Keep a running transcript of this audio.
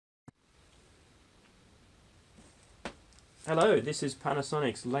Hello, this is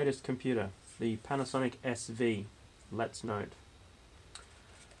Panasonic's latest computer, the Panasonic SV. Let's note.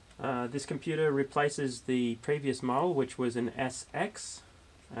 This computer replaces the previous model, which was an SX,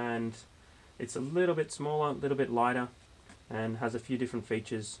 and it's a little bit smaller, a little bit lighter, and has a few different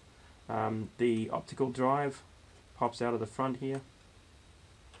features. The optical drive pops out of the front here,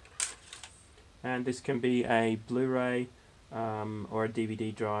 and this can be a Blu-ray or a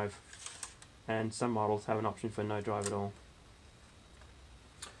DVD drive, and some models have an option for no drive at all.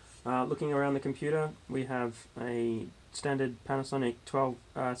 Looking around the computer, we have a standard Panasonic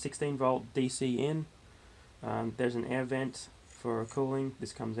 16 volt DC in. There's an air vent for cooling.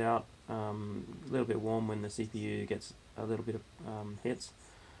 This comes out a little bit warm when the CPU gets a little bit of hits.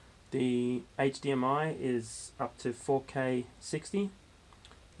 The HDMI is up to 4K 60.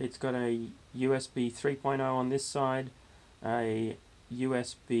 It's got a USB 3.0 on this side, a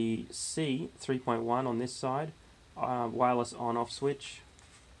USB-C 3.1 on this side, wireless on-off switch.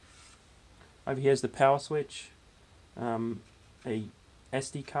 Over here is the power switch, a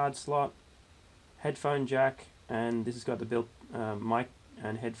SD card slot, headphone jack, and this has got the built mic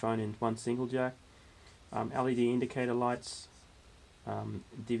and headphone in one single jack, LED indicator lights,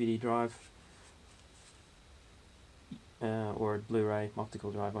 DVD drive, or a Blu-ray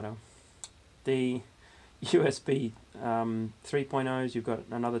optical drive, whatever. The USB 3.0s, you've got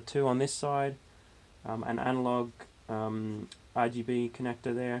another two on this side, an analog RGB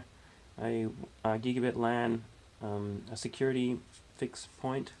connector there, a gigabit LAN, a security fixed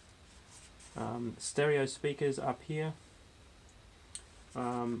point, stereo speakers up here.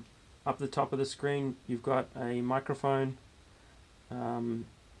 Up the top of the screen you've got a microphone,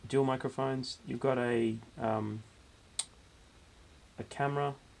 dual microphones. You've got a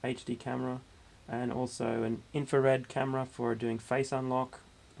camera, HD camera, and also an infrared camera for doing face unlock,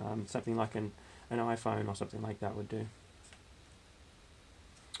 something like an iPhone or something like that would do.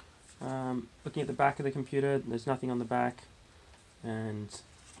 Looking at the back of the computer, there's nothing on the back, and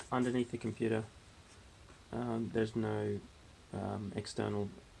underneath the computer there's no external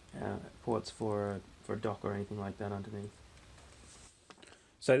ports for a dock or anything like that underneath.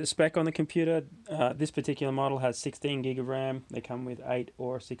 So the spec on the computer, this particular model has 16 gig of RAM. They come with 8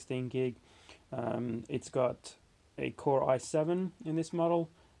 or 16 gig. It's got a Core i7 in this model.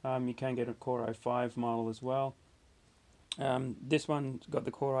 You can get a Core i5 model as well. This one's got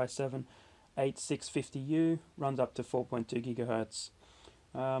the Core i7 8650U, runs up to 4.2 gigahertz.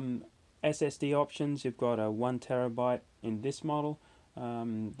 SSD options, you've got a 1 terabyte in this model.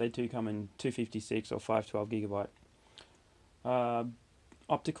 They do come in 256 or 512 gigabyte.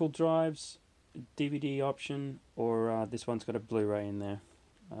 Optical drives, DVD option, or this one's got a Blu-ray in there.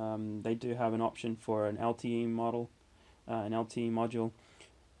 They do have an option for an LTE model, an LTE module,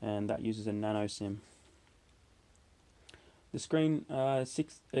 and that uses a nano SIM. The screen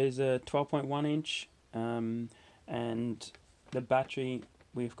is a 12.1 inch, and the battery,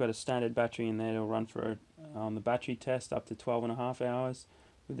 we've got a standard battery in there. It'll run for on the battery test up to 12.5 hours.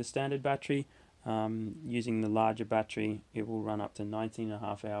 With the standard battery, using the larger battery, it will run up to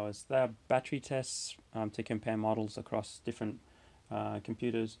 19.5 hours. They are battery tests to compare models across different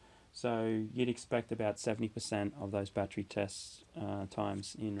computers, so you'd expect about 70% of those battery tests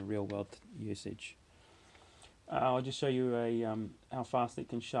times in real world usage. I'll just show you how fast it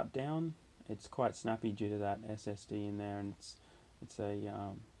can shut down. It's quite snappy due to that SSD in there, and it's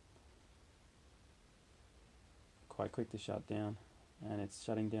quite quick to shut down, and it's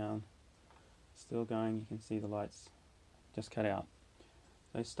shutting down, still going. You can see the lights just cut out.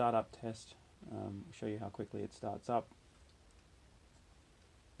 So startup test, show you how quickly it starts up.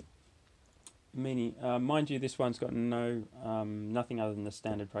 Mind you, this one's got nothing other than the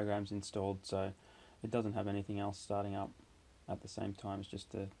standard programs installed, so it doesn't have anything else starting up at the same time. It's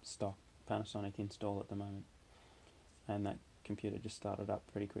just the stock Panasonic install at the moment, and that computer just started up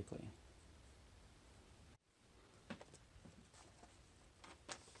pretty quickly.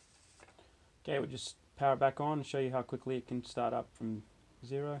 Okay, we'll just power it back on and show you how quickly it can start up from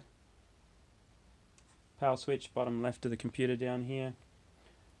zero. Power switch bottom left of the computer down here,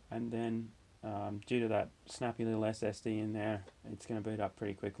 and then due to that snappy little SSD in there, it's going to boot up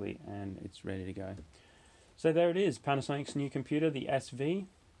pretty quickly and it's ready to go. So there it is, Panasonic's new computer, the SV.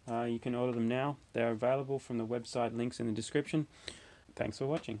 You can order them now. They're available from the website, links in the description. Thanks for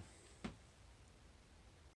watching.